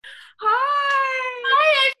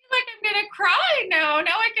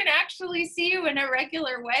actually see you in a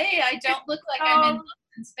regular way. I don't look like I'm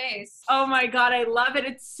in space. Oh my God, I love it.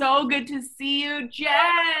 It's so good to see you,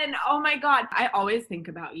 Jen. Oh my God. I always think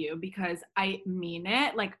about you because I mean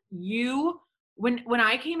it. Like when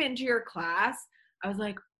I came into your class, I was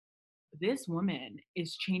like, this woman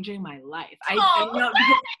is changing my life. I know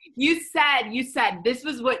because you said this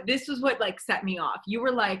was what like set me off. You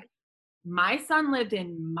were like, my son lived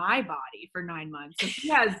in my body for 9 months, so he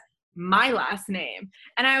has my last name.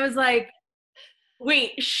 And I was like,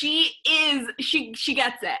 wait, she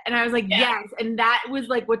gets it. And I was like, yes. And that was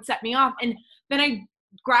like what set me off. And then I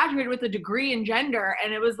graduated with a degree in gender,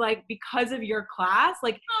 and it was like, because of your class,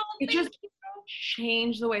 like it just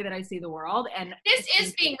changed the way that I see the world. And this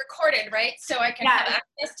is being recorded, right? So I can have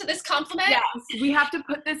access to this compliment. Yes, we have to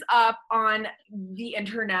put this up on the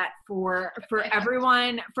internet for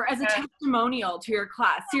everyone, as a testimonial to your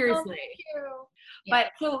class. Seriously. Thank you.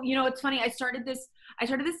 But so, you know, it's funny. I started this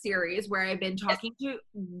series where I've been talking to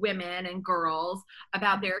women and girls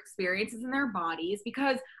about their experiences in their bodies,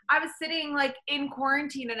 because I was sitting like in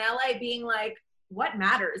quarantine in LA being like, what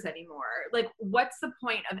matters anymore? Like, what's the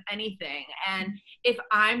point of anything? And if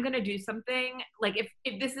I'm going to do something, like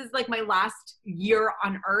if this is like my last year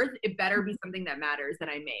on earth, it better be something that matters that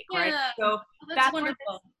I make. Right. So that's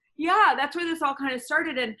wonderful. That's where this all kind of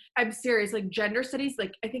started. And I'm serious, like gender studies,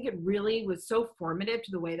 like I think it really was so formative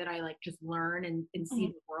to the way that I like just learn and see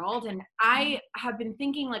the world. And I have been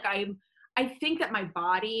thinking like, I think that my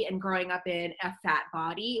body and growing up in a fat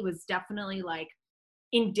body was definitely like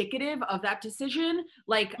indicative of that decision.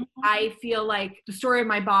 Like I feel like the story of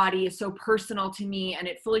my body is so personal to me, and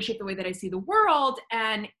it fully shaped the way that I see the world,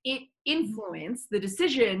 and it influenced the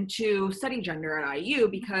decision to study gender at IU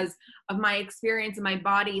because of my experience in my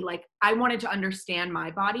body. Like I wanted to understand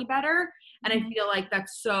my body better, and I feel like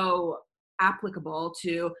that's so applicable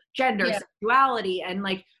to gender, sexuality, and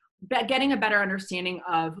like getting a better understanding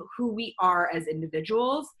of who we are as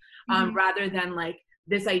individuals, rather than like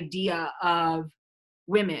this idea of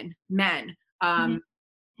women, men,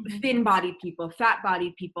 thin-bodied people,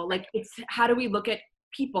 fat-bodied people. Like it's, how do we look at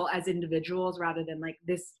people as individuals rather than like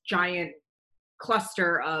this giant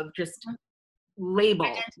cluster of just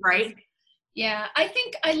labels, right? Yeah, I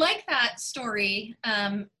think I like that story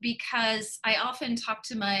because I often talk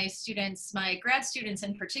to my students, my grad students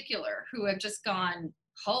in particular, who have just gone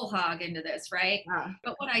whole hog into this, right?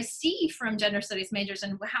 But what I see from gender studies majors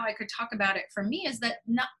and how I could talk about it for me is that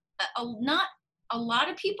not a lot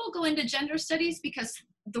of people go into gender studies because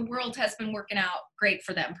the world has been working out great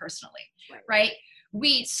for them personally, right?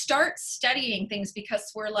 We start studying things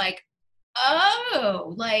because we're like,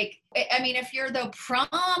 oh, like, I mean, if you're the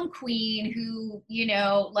prom queen who, you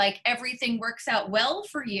know, like everything works out well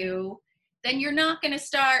for you, then you're not going to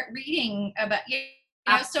start reading about, you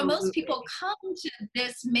know, so most people come to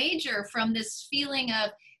this major from this feeling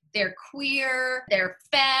of, they're queer, they're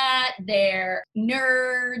fat, they're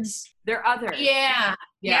nerds. They're other. Yeah.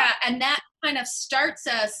 And that kind of starts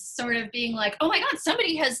us sort of being like, oh my God,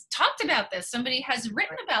 somebody has talked about this. Somebody has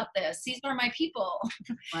written about this. These are my people.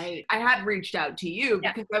 Right. I had reached out to you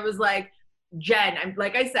because I was like, Jen,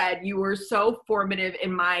 like I said, you were so formative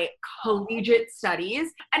in my collegiate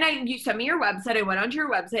studies. And you sent me your website. I went onto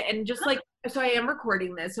your website and just like, so I am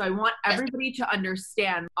recording this. So I want everybody to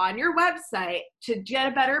understand on your website, to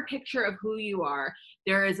get a better picture of who you are,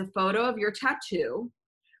 there is a photo of your tattoo,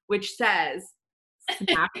 which says,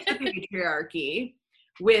 smash the patriarchy,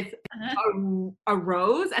 with a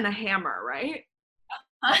rose and a hammer, right?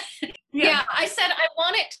 Yeah, I said I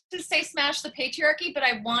want it to say smash the patriarchy, but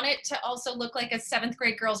I want it to also look like a 7th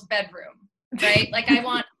grade girl's bedroom, right? Like I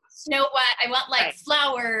want Snow White, I want like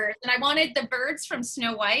flowers, and I wanted the birds from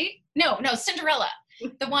Snow White. No, Cinderella.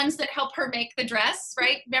 The ones that help her make the dress,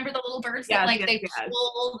 right? Remember the little birds that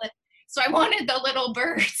pull the, so I wanted the little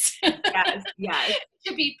birds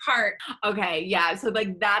to be part. Okay, yeah. So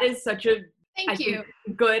like that is such a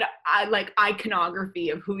good like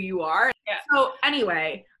iconography of who you are. Yeah. So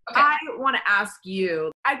anyway, I want to ask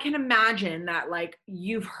you, I can imagine that like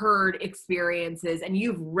you've heard experiences and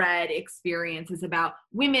you've read experiences about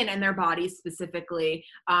women and their bodies specifically,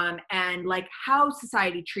 and like how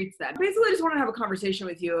society treats them. Basically, I just want to have a conversation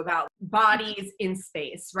with you about bodies in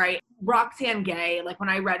space, right? Roxane Gay, like when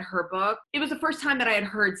I read her book, it was the first time that I had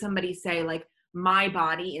heard somebody say like my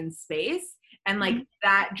body in space. And like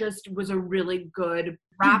that just was a really good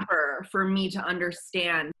wrapper for me to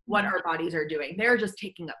understand what our bodies are doing. They're just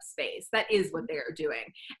taking up space. That is what they are doing.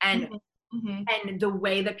 And and the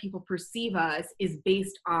way that people perceive us is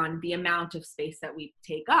based on the amount of space that we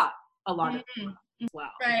take up a lot of time as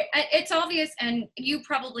well. Right. It's obvious, and you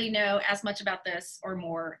probably know as much about this or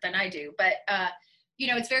more than I do, but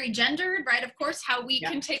it's very gendered, right? Of course, how we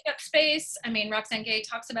can take up space. I mean, Roxane Gay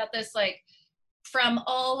talks about this, like, from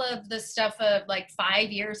all of the stuff of like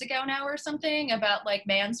 5 years ago now or something about like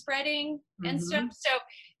manspreading and stuff. So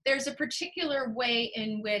there's a particular way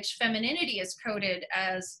in which femininity is coded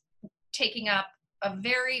as taking up a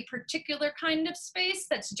very particular kind of space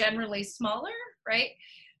that's generally smaller, right?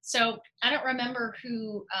 So I don't remember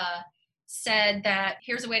who said that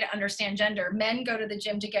here's a way to understand gender. Men go to the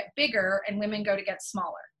gym to get bigger and women go to get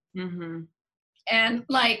smaller. And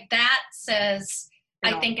like that says,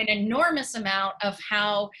 I think, an enormous amount of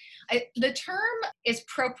how the term is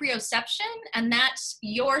proprioception, and that's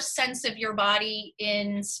your sense of your body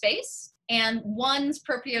in space and one's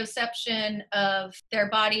proprioception of their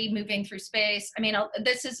body moving through space. I mean,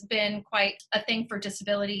 this has been quite a thing for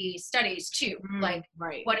disability studies too. Like,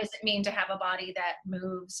 what does it mean to have a body that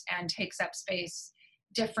moves and takes up space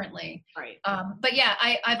differently? But yeah,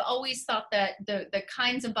 I've always thought that the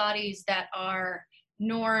kinds of bodies that are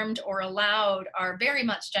normed or allowed are very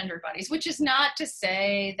much gendered bodies, which is not to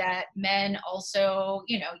say that men also,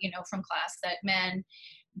 you know from class, that men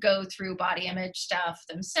go through body image stuff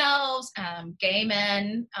themselves. Gay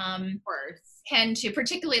men tend to,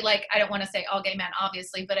 particularly, like, I don't want to say all gay men,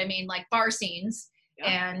 obviously, but I mean like bar scenes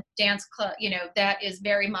and dance club, that is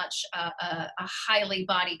very much a highly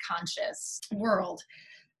body conscious world.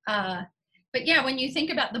 But yeah, when you think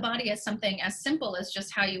about the body as something as simple as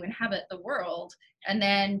just how you inhabit the world,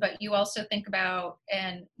 but you also think about,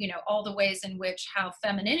 and all the ways in which how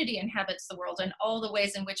femininity inhabits the world, and all the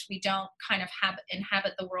ways in which we don't kind of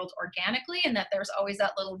inhabit the world organically, and that there's always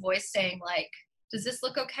that little voice saying like, does this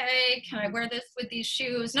look okay? Can I wear this with these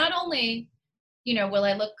shoes? Not only, will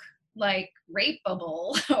I look like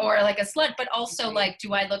rapeable or like a slut, but also like,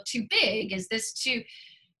 do I look too big? Is this too,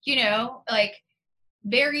 like,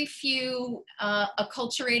 very few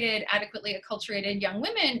adequately acculturated young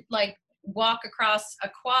women like walk across a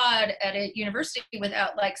quad at a university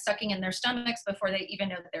without like sucking in their stomachs before they even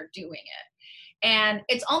know that they're doing it. And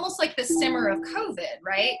it's almost like the simmer of COVID,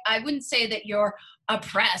 right? I wouldn't say that you're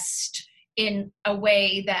oppressed in a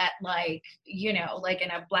way that like, like in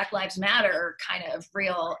a Black Lives Matter kind of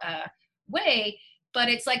real way, but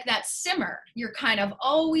it's like that simmer. You're kind of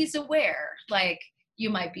always aware, like, you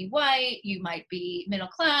might be white, you might be middle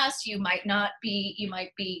class, you might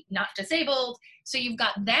be not disabled. So you've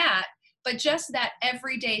got that, but just that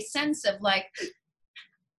everyday sense of like,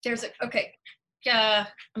 I'm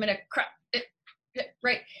gonna crop it,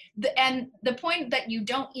 right? And the point that you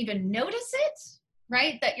don't even notice it,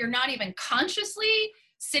 right? That you're not even consciously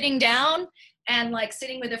sitting down and like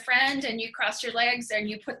sitting with a friend and you cross your legs and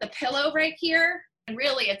you put the pillow right here. And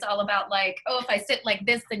really it's all about like, oh, if I sit like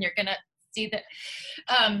this, then you're gonna see that,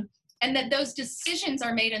 and that those decisions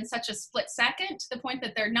are made in such a split second to the point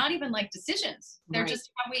that they're not even like decisions. They're just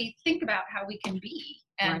how we think about how we can be,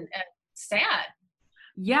 and sad.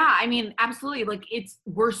 Yeah, I mean, absolutely. Like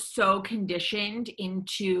we're so conditioned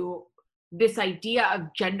into this idea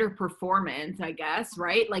of gender performance, I guess,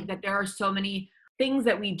 right? Like that there are so many things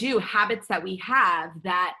that we do, habits that we have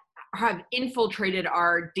that have infiltrated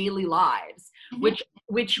our daily lives, which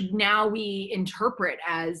now we interpret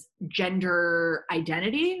as gender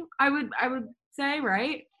identity, I would say,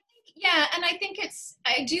 right? Yeah, and I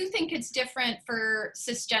do think it's different for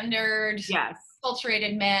cisgendered,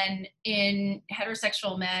 acculturated men in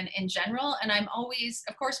heterosexual men in general. And I'm always,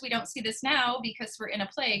 of course, we don't see this now because we're in a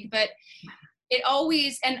plague, but it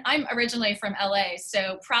always, and I'm originally from LA,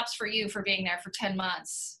 so props for you for being there for 10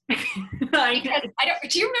 months. Do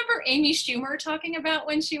you remember Amy Schumer talking about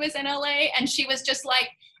when she was in LA and she was just like,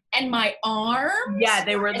 and my arms? Yeah,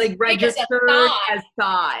 they were like registered as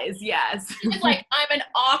thighs. Yes. She was like, I'm an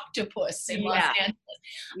octopus in Los Angeles.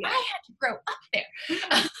 Yeah. I had to grow up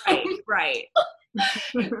there. Right.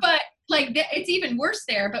 But like, it's even worse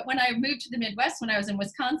there. But when I moved to the Midwest, when I was in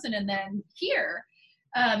Wisconsin and then here,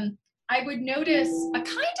 I would notice a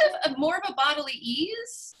kind of more of a bodily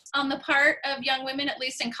ease on the part of young women, at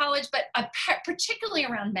least in college, but particularly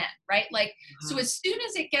around men, right? Like, so as soon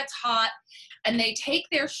as it gets hot and they take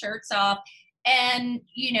their shirts off, and,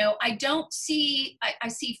 I don't see, I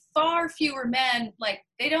see far fewer men, like,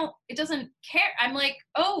 it doesn't care. I'm like,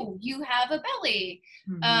 oh, you have a belly.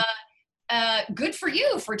 Good for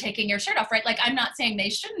you for taking your shirt off, right? Like, I'm not saying they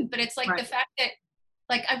shouldn't, but it's like the fact that,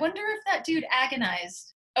 like, I wonder if that dude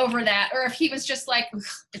agonized over that, or if he was just like,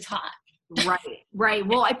 it's hot. Right.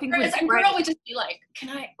 Well, I think a girl would just be like, can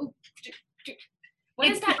I, what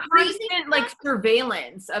it's is that the crazy constant like stuff?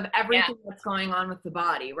 surveillance of Yeah. everything that's going on with the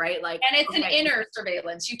body, right? Like, And it's an okay, inner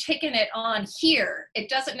surveillance. You've taken it on here. It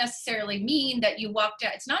doesn't necessarily mean that you walked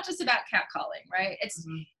out. It's not just about catcalling, right?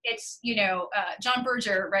 mhm. It's John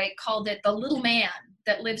Berger, right, called it the little man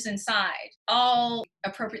that lives inside all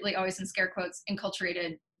appropriately, always in scare quotes,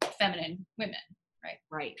 enculturated feminine women,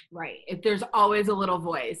 right? Right. If there's always a little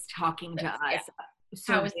voice talking to Yeah. us,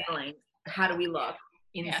 How is that? surveilling how do we look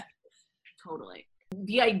in Yeah. totally.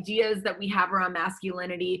 The ideas that we have around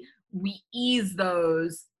masculinity, we ease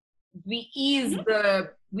those. We ease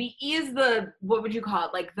the what would you call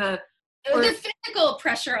it? Like the The physical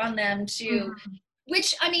pressure on them to, Mhm.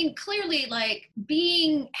 which I mean, clearly, like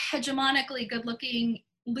being hegemonically good looking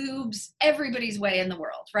lubes everybody's way in the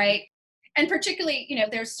world, right? And particularly,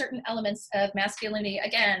 there's certain elements of masculinity,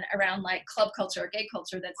 again, around like club culture, gay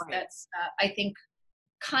culture, that's Right. that's I think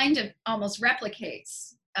kind of almost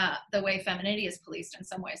replicates the way femininity is policed in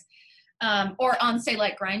some ways. Or on, say,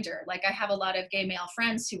 like Grindr. Like I have a lot of gay male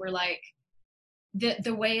friends who were like,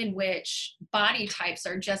 the way in which body types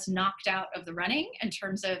are just knocked out of the running in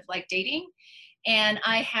terms of like dating. And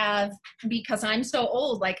I have, because I'm so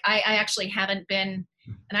old, like I actually haven't been,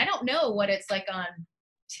 and I don't know what it's like on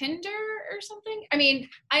Tinder or something. I mean,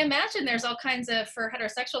 I imagine there's all kinds of, for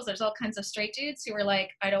heterosexuals, there's all kinds of straight dudes who are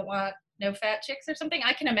like, I don't want no fat chicks or something.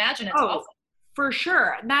 I can imagine it's awful. For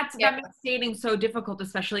sure. And that Yeah. makes dating so difficult,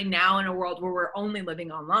 especially now in a world where we're only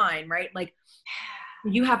living online, right? Like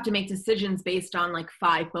you have to make decisions based on like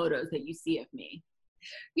 5 photos that you see of me.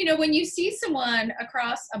 When you see someone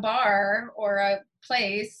across a bar or a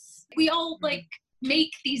place, we all like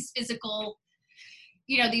make these physical,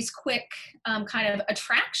 these quick kind of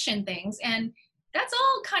attraction things. And that's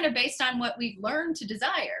all kind of based on what we've learned to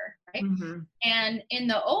desire, right? Mm-hmm. And in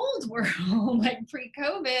the old world, like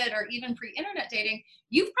pre-COVID or even pre-internet dating,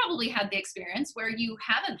 you've probably had the experience where you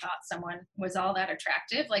haven't thought someone was all that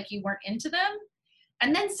attractive, like you weren't into them.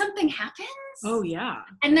 And then something happens. Oh, yeah.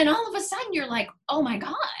 And then all of a sudden you're like, oh my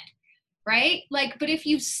God, right? Like, but if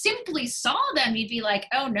you simply saw them, you'd be like,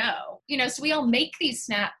 oh no. So we all make these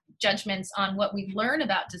snap judgments on what we learn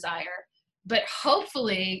about desire. But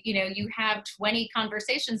hopefully, you have 20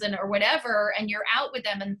 conversations or whatever, and you're out with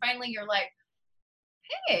them, and finally you're like,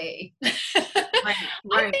 hey, Right.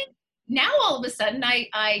 I think now all of a sudden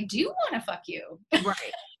I do want to fuck you.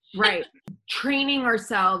 Right. Training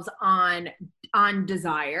ourselves on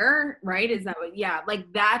desire, right? Is that what, yeah, like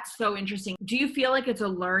that's so interesting. Do you feel like it's a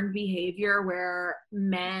learned behavior where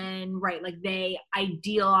men, right, like they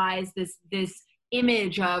idealize this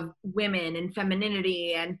image of women and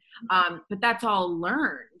femininity and but that's all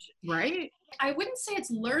learned, right? I wouldn't say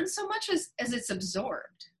it's learned so much as it's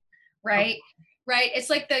absorbed, right? Right. It's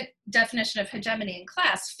like the definition of hegemony in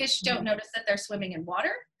class. Fish don't notice that they're swimming in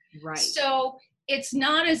water. Right. So it's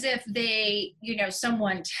not as if they,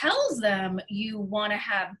 someone tells them you want to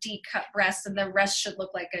have deep cut breasts and the rest should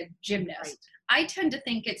look like a gymnast. Right. I tend to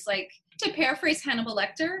think it's like, to paraphrase Hannibal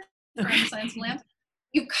Lecter from Silence of the Lambs,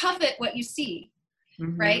 you covet what you see,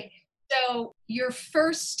 right? So your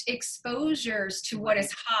first exposures to what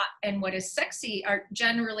is hot and what is sexy are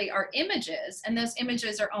generally images, and those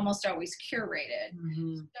images are almost always curated.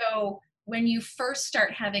 So when you first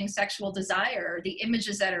start having sexual desire, the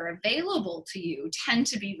images that are available to you tend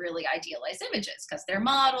to be really idealized images because they're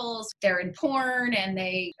models, they're in porn, and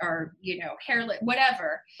they are, hairless,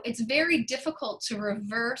 whatever. It's very difficult to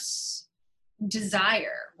reverse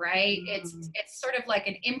desire, right? It's sort of like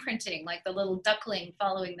an imprinting, like the little duckling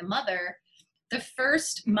following the mother.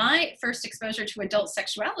 My first exposure to adult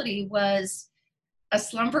sexuality was a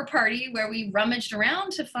slumber party where we rummaged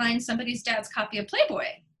around to find somebody's dad's copy of Playboy.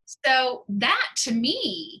 So that to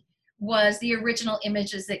me was the original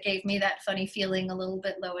images that gave me that funny feeling a little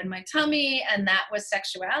bit low in my tummy, and that was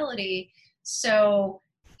sexuality. So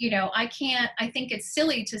I think it's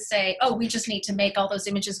silly to say, oh, we just need to make all those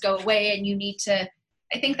images go away and you need to,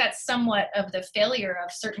 I think that's somewhat of the failure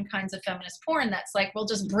of certain kinds of feminist porn. That's like, we'll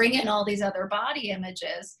just bring in all these other body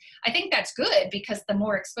images. I think that's good because the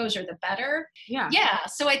more exposure, the better. Yeah.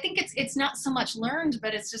 So I think it's not so much learned,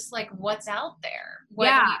 but it's just like what's out there.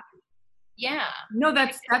 No,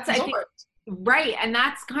 that's I think right. And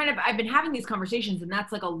that's kind of, I've been having these conversations, and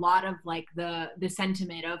that's like a lot of like the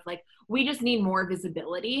sentiment of like, we just need more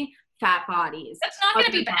visibility, fat bodies. That's not going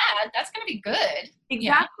to be bad. That's going to be good.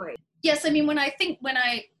 Exactly. Yes. I mean, when I think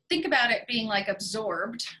about it being like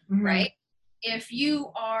absorbed, right? If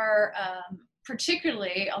you are,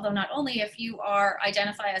 particularly, although not only if you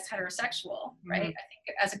identify as heterosexual, right? I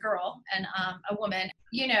think as a girl and a woman,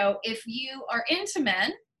 if you are into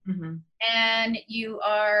men, Mm-hmm. and you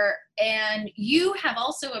have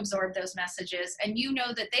also absorbed those messages, and you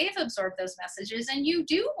know that they've absorbed those messages, and you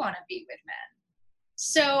do want to be with men.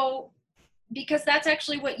 So, because that's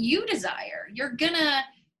actually what you desire,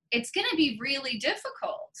 it's gonna be really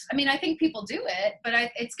difficult. I mean, I think people do it, but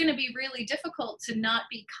it's gonna be really difficult to not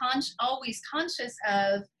be always conscious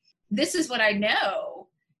of, this is what I know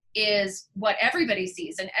is what everybody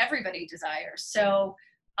sees and everybody desires. So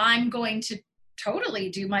I'm going to totally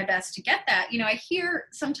do my best to get that. I hear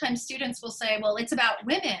sometimes students will say, well, it's about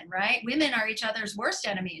women, right? Women are each other's worst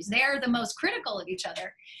enemies. They're the most critical of each other.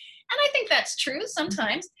 And I think that's true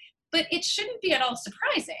sometimes, but it shouldn't be at all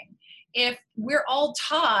surprising if we're all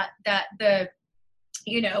taught that the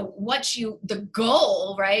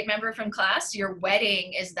goal, right? Remember from class, your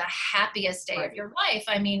wedding is the happiest day of your life.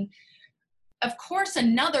 I mean, of course,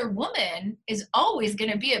 another woman is always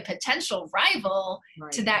going to be a potential rival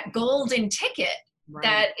to that golden ticket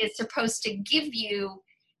that is supposed to give you,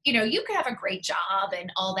 you could have a great job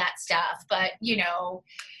and all that stuff, but,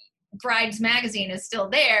 Brides Magazine is still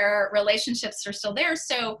there, relationships are still there.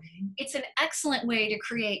 So it's an excellent way to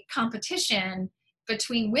create competition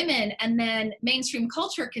between women. And then mainstream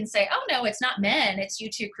culture can say, oh no, it's not men, it's you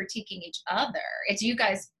two critiquing each other. It's you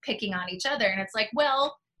guys picking on each other. And it's like,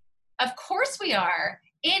 well, of course we are.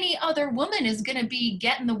 Any other woman is going to be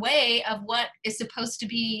get in the way of what is supposed to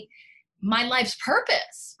be my life's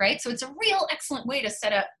purpose, right? So it's a real excellent way to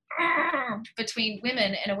set up between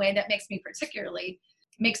women in a way that makes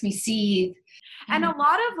me seethe. And a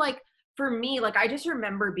lot of for me, I just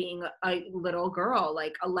remember being a little girl,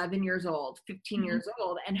 11 years old, 15 years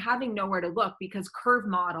old, and having nowhere to look because curve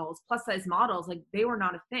models, plus size models, they were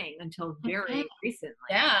not a thing until very recently.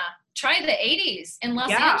 Yeah. Try the 80s in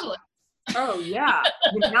Los Angeles. Oh yeah.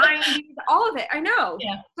 The 90s, all of it. I know.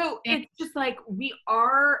 Yeah. So it's just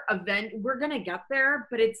we're going to get there,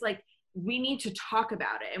 but it's we need to talk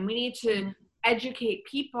about it, and we need to educate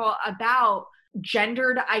people about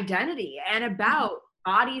gendered identity and about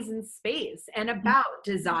bodies in space and about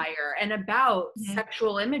desire and about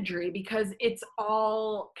sexual imagery, because it's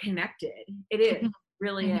all connected. It is,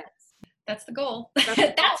 really is. That's the goal.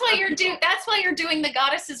 That's why you're doing the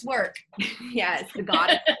goddess's work. Yes, the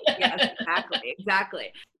goddess. Yes,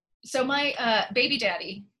 exactly. So my baby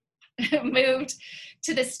daddy moved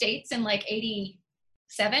to the States in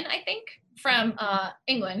 87, I think, from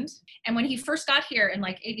England. And when he first got here in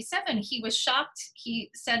 87, he was shocked. He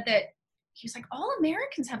said that he was like, all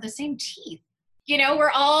Americans have the same teeth.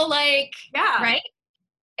 We're all right?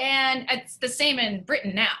 And it's the same in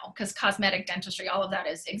Britain now, because cosmetic dentistry, all of that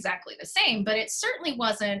is exactly the same, but it certainly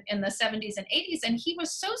wasn't in the 70s and 80s. And he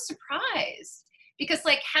was so surprised because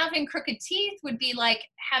having crooked teeth would be like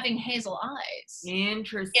having hazel eyes.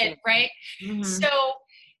 Interesting. Right? Mm-hmm. So,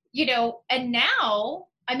 and now,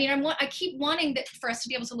 I mean, I keep wanting for us to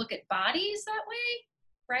be able to look at bodies that way,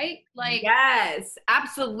 right? Yes,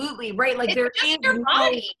 absolutely. Right. There is your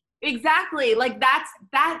body. Exactly.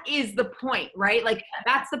 that is the point, right?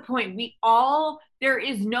 That's the point. There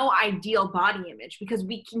is no ideal body image because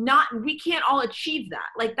we can't all achieve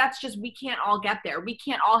that. That's just, we can't all get there. We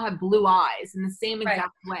can't all have blue eyes in the same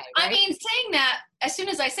exact way. Right? I mean, saying that, as soon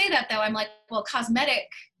as I say that though, I'm like, well, cosmetic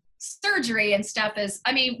surgery and stuff is,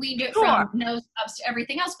 I mean, we do it from nose ups to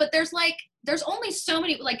everything else, but there's only so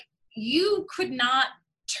many, you could not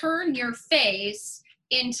turn your face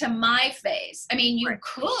into my face. I mean, you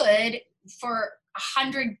could for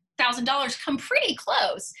 $100,000 come pretty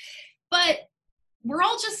close, but we're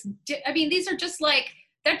all just, I mean, these are just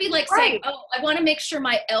that'd be saying, oh, I want to make sure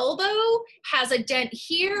my elbow has a dent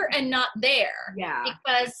here and not there. Yeah.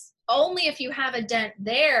 Because only if you have a dent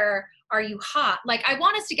there are you hot. I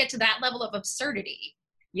want us to get to that level of absurdity.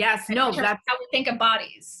 Yes, no, that's how we think of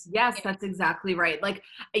bodies. Yes, that's exactly right.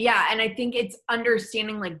 Yeah, and I think it's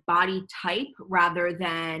understanding body type rather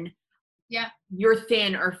than you're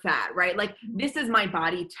thin or fat, right? This is my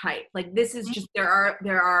body type. This is just,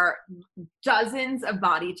 there are dozens of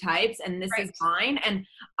body types, and this is mine, and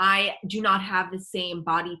I do not have the same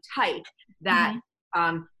body type that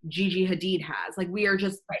Gigi Hadid has. We are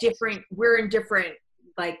just different. We're in different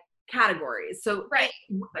categories. So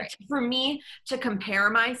for me to compare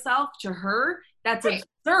myself to her, that's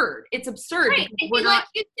absurd. It's absurd. Right. We're not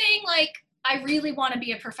you saying I really want to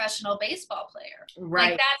be a professional baseball player.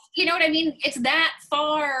 Right. That's, you know what I mean? It's that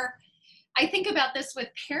far. I think about this with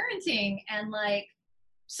parenting, and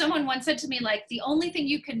someone once said to me, the only thing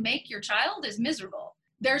you can make your child is miserable.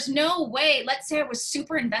 There's no way. Let's say I was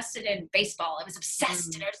super invested in baseball. I was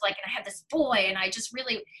obsessed, and I was and I had this boy, and I just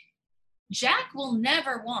really, Jack will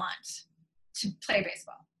never want to play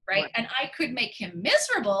baseball, right? And I could make him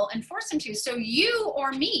miserable and force him to. So you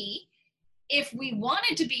or me, if we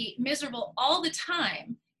wanted to be miserable all the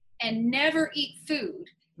time and never eat food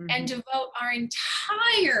and devote our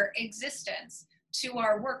entire existence to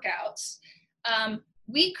our workouts,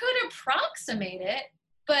 we could approximate it,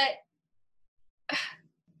 but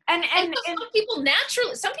and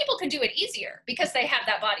some people can do it easier because they have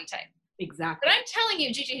that body type. Exactly. But I'm telling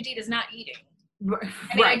you, Gigi Hadid is not eating. Right.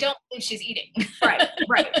 I mean, I don't think she's eating. Right.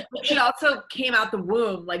 But she also came out the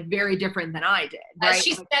womb like very different than I did. Right?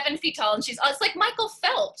 She's 7 feet tall, and it's like Michael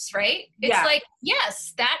Phelps, right? It's like,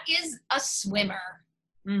 yes, that is a swimmer.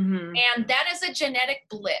 And that is a genetic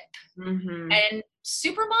blip. And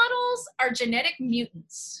supermodels are genetic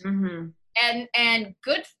mutants. And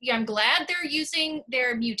good, I'm glad they're using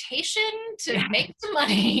their mutation to make some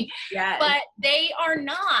money. But they are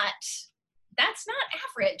not, that's not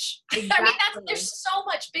average. Exactly. I mean, there's so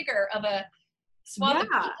much bigger of a swath of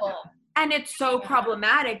people. And it's so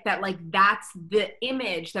problematic that like that's the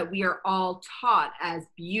image that we are all taught as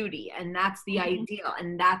beauty, and that's the ideal,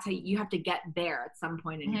 and that's how you have to get there at some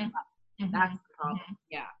point in your life. That's the problem.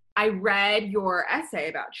 Yeah. I read your essay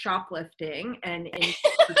about shoplifting and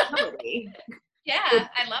infertility. Yeah,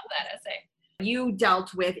 I love that essay. You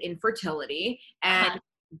dealt with infertility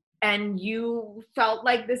and you felt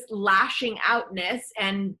like this lashing outness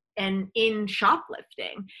and in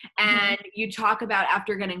shoplifting. And you talk about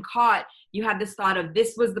after getting caught, you had this thought of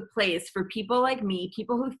this was the place for people like me,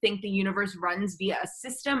 people who think the universe runs via a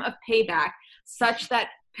system of payback such that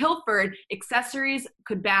pilfered accessories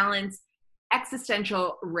could balance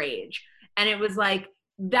existential rage. And it was like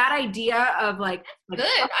that idea of like good.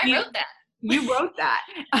 I wrote that. You wrote that.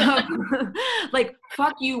 Like,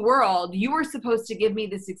 fuck you world. You were supposed to give me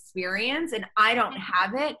this experience and I don't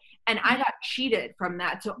have it. And I got cheated from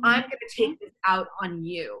that. So I'm going to take this out on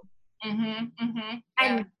you.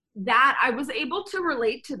 And that I was able to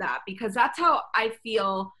relate to that because that's how I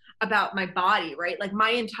feel about my body, right? Like my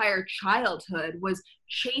entire childhood was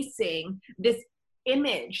chasing this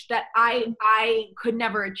image that I could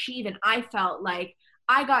never achieve. And I felt like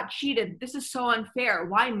I got cheated. This is so unfair.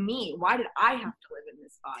 Why me? Why did I have to live in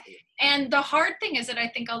this body? And the hard thing is that I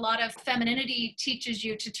think a lot of femininity teaches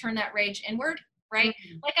you to turn that rage inward, right?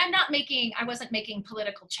 Like I wasn't making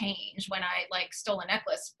political change when I like stole a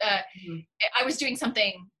necklace. I was doing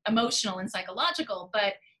something emotional and psychological,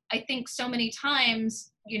 but I think so many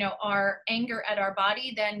times, you know, our anger at our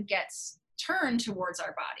body then gets turned towards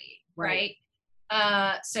our body, right?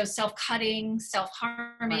 So self-cutting,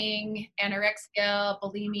 self-harming, anorexia,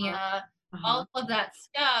 bulimia, all of that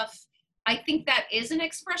stuff. I think that is an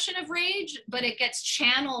expression of rage, but it gets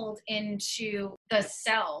channeled into the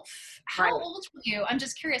self. How old were you? I'm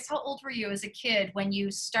just curious, how old were you as a kid when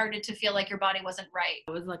you started to feel like your body wasn't right?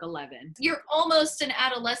 I was like 11. You're almost an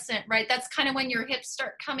adolescent, right? That's kind of when your hips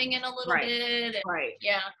start coming in a little bit. Right.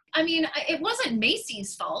 Yeah. I mean, it wasn't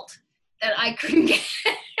Macy's fault that I couldn't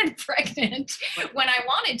get pregnant when I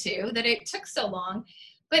wanted to, that it took so long.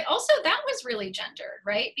 But also that was really gendered,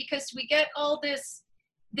 right? Because we get all this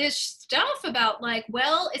stuff about like,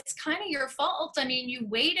 well, it's kind of your fault. I mean, you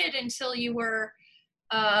waited until you were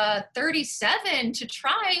 37 to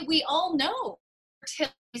try. We all know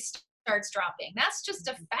fertility starts dropping. That's just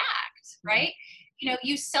a fact, right? You know,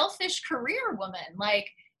 you selfish career woman. Like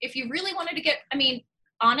if you really wanted to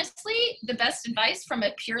honestly, the best advice from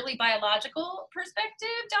a purely biological perspective,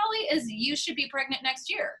 Dolly, is you should be pregnant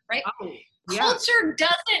next year, right? Culture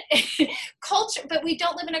doesn't, but we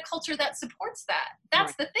don't live in a culture that supports that.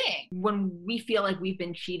 That's the thing. When we feel like we've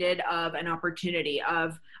been cheated of an opportunity,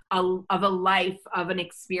 of a life, of an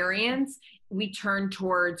experience, we turn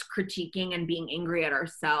towards critiquing and being angry at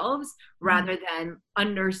ourselves rather than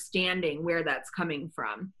understanding where that's coming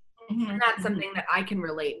from. And that's something that I can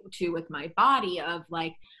relate to with my body of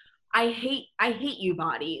like, I hate you,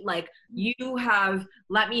 body. Like you have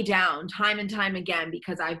let me down time and time again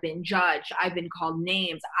because I've been judged. I've been called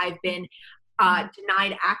names. I've been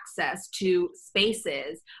denied access to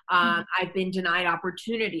spaces. I've been denied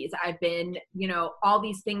opportunities. I've been, you know, all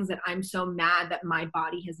these things that I'm so mad that my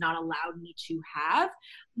body has not allowed me to have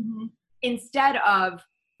instead of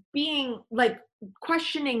being like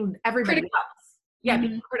questioning everybody else. Yeah,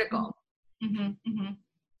 being critical.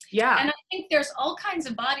 Yeah. And I think there's all kinds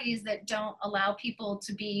of bodies that don't allow people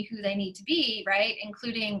to be who they need to be, right?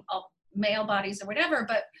 Including male bodies or whatever.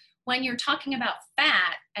 But when you're talking about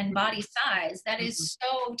fat and body size, that is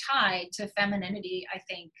so tied to femininity, I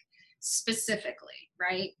think, specifically,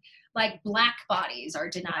 right? Like Black bodies are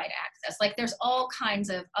denied access. Like there's all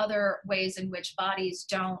kinds of other ways in which bodies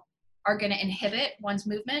are going to inhibit one's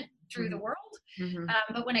movement through the world. Mm-hmm.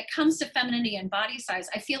 But when it comes to femininity and body size,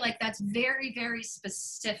 I feel like that's very, very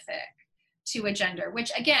specific to a gender,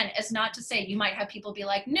 which again is not to say you might have people be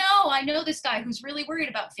like, no, I know this guy who's really worried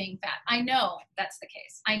about being fat. I know that's the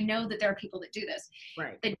case. I know that there are people that do this.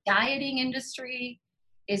 Right. The dieting industry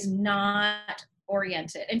is not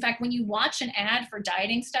oriented. In fact, when you watch an ad for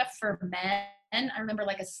dieting stuff for men, I remember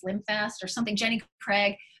like a Slim Fast or something, Jenny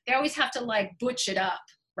Craig, they always have to like butch it up,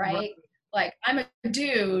 right? Like, I'm a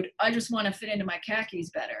dude, I just want to fit into my khakis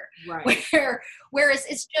better. Right. Whereas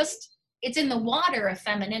it's in the water of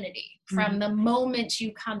femininity from the moment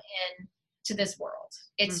you come in to this world.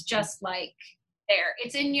 It's just like there.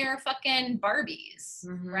 It's in your fucking Barbies,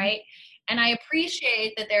 right? And I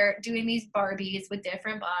appreciate that they're doing these Barbies with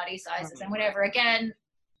different body sizes and whatever. Again,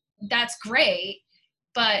 that's great.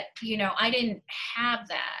 But, you know, I didn't have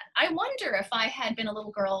that. I wonder if I had been a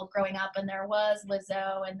little girl growing up and there was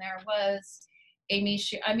Lizzo and there was Amy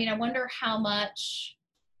I mean, I wonder how much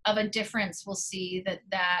of a difference we'll see that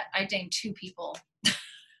I dated two people.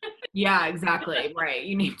 Yeah, exactly. Right.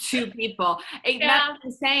 You need two people. And that's what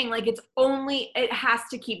I'm saying. Like, it has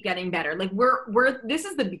to keep getting better. Like this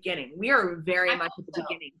is the beginning. We are very much at the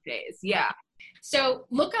beginning phase. Yeah. So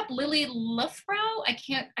look up Lily Loughrow. I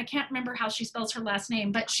can't remember how she spells her last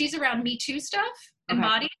name, but she's around Me Too stuff and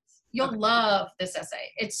bodies. You'll love this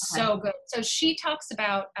essay. It's so good. So she talks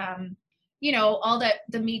about, you know, all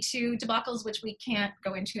the Me Too debacles, which we can't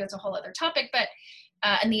go into. That's a whole other topic, but,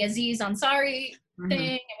 and the Aziz Ansari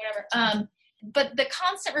thing and whatever. But the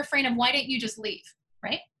constant refrain of, why didn't you just leave?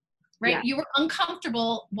 Right? Yeah. You were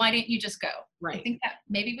uncomfortable. Why didn't you just go? Right. I think that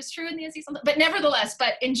maybe was true in the Aziz, but nevertheless,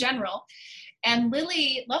 but in general. And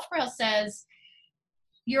Lily Loughrow says,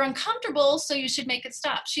 you're uncomfortable, so you should make it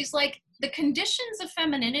stop. She's like, the conditions of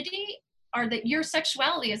femininity are that your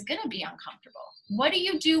sexuality is going to be uncomfortable. What do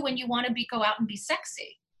you do when you want to go out and be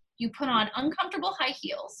sexy? You put on uncomfortable high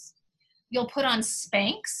heels. You'll put on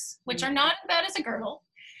Spanx, which are not as bad as a girdle.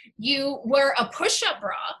 You wear a push-up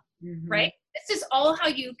bra, right? This is all how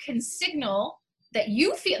you can signal that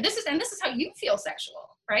you feel, this is how you feel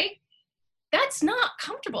sexual, right? That's not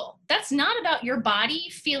comfortable. That's not about your body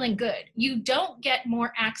feeling good. You don't get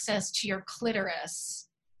more access to your clitoris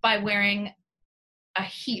by wearing a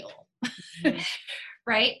heel,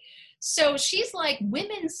 right? So she's like,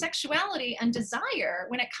 women's sexuality and desire,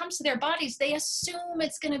 when it comes to their bodies, they assume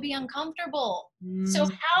it's going to be uncomfortable. So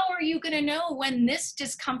how are you going to know when this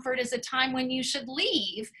discomfort is a time when you should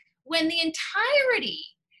leave, when the entirety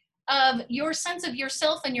of your sense of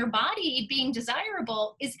yourself and your body being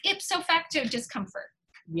desirable is ipso facto discomfort?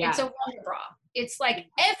 Yeah. It's a wonder bra. It's like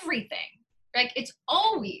everything. Like, it's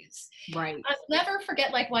always. Right. I'll never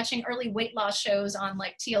forget, like, watching early weight loss shows on,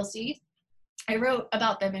 like, TLC. I wrote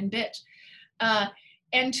about them in Bitch.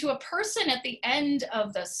 And to a person at the end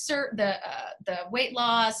of the weight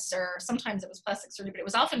loss, or sometimes it was plastic surgery, but it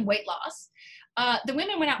was often weight loss, the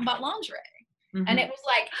women went out and bought lingerie. And it was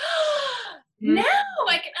like, no,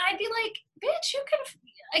 I'd be like, bitch, you can,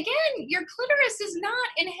 again, your clitoris is not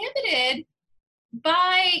inhibited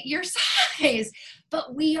by your size, but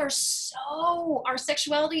our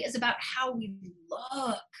sexuality is about how we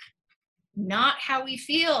look, not how we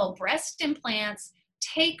feel. Breast implants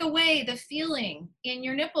take away the feeling in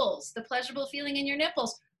your nipples, the pleasurable feeling in your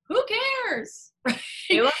nipples. Who cares?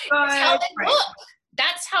 They look good. That's how they look.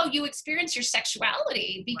 That's how you experience your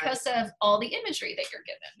sexuality because of all the imagery that you're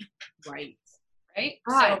given. Right. Right?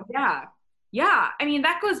 So, yeah. Yeah. I mean,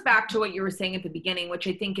 that goes back to what you were saying at the beginning, which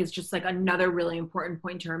I think is just like another really important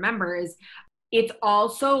point to remember is it's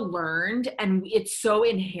also learned and it's so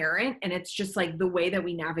inherent, and it's just like the way that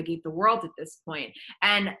we navigate the world at this point.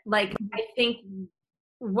 And like, I think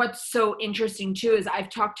what's so interesting too is I've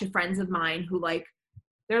talked to friends of mine who like,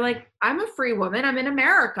 they're like, I'm a free woman. I'm in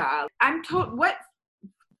America. I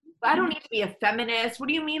don't need to be a feminist. What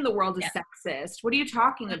do you mean the world is sexist? What are you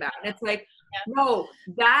talking about? And it's like, no,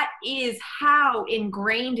 that is how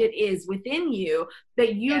ingrained it is within you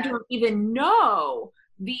that you don't even know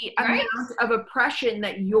the amount of oppression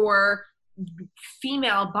that your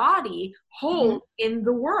female body holds in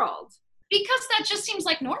the world. Because that just seems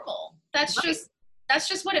like normal. That's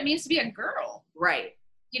just what it means to be a girl. Right.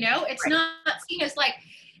 You know, it's not seen as like,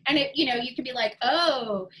 and it, you know, you can be like,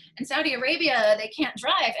 oh, in Saudi Arabia, they can't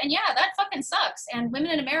drive. And yeah, that fucking sucks. And women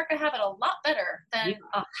in America have it a lot better than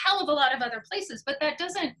a hell of a lot of other places. But that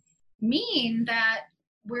doesn't mean that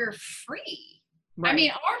we're free. Right. I mean,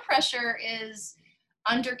 our pressure is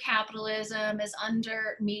under capitalism, is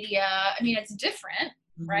under media. I mean, it's different,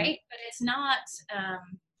 right? But it's not,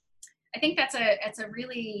 I think it's a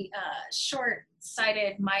really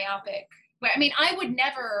short-sighted, myopic way. I mean, I would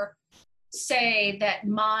never say that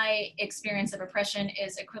my experience of oppression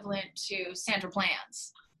is equivalent to Sandra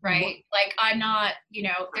Bland's, right? Like I'm not, you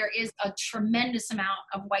know, there is a tremendous amount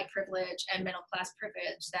of white privilege and middle class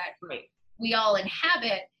privilege that we all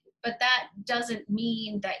inhabit, but that doesn't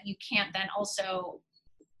mean that you can't then also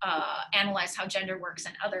analyze how gender works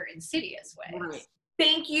in other insidious ways. Right.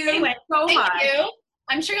 Thank you so much. Thank you.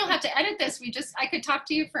 I'm sure you'll have to edit this. I could talk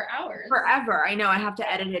to you for hours. Forever. I know I have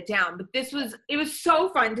to edit it down, but it was so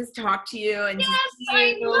fun to talk to you. And yes,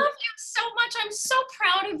 I love you so much. I'm so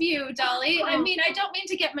proud of you, Dolly. I mean, I don't mean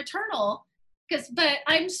to get maternal, but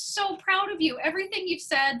I'm so proud of you. Everything you've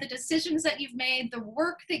said, the decisions that you've made, the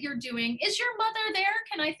work that you're doing. Is your mother there?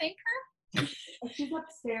 Can I thank her? She's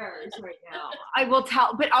upstairs right now. I will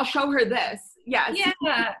tell, but I'll show her this. Yes.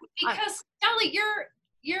 Yeah, because Dolly,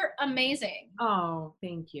 you're amazing. Oh,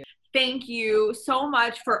 thank you. Thank you so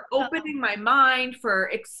much for opening my mind, for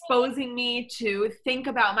exposing me to think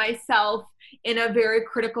about myself in a very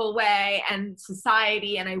critical way and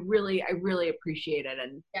society. And I really appreciate it.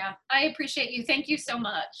 And yeah, I appreciate you. Thank you so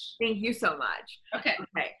much. Thank you so much. Okay.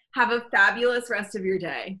 Have a fabulous rest of your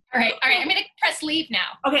day. All right. I'm going to press leave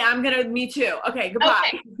now. Okay. Me too. Okay.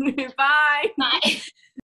 Goodbye. Okay. Bye. Bye.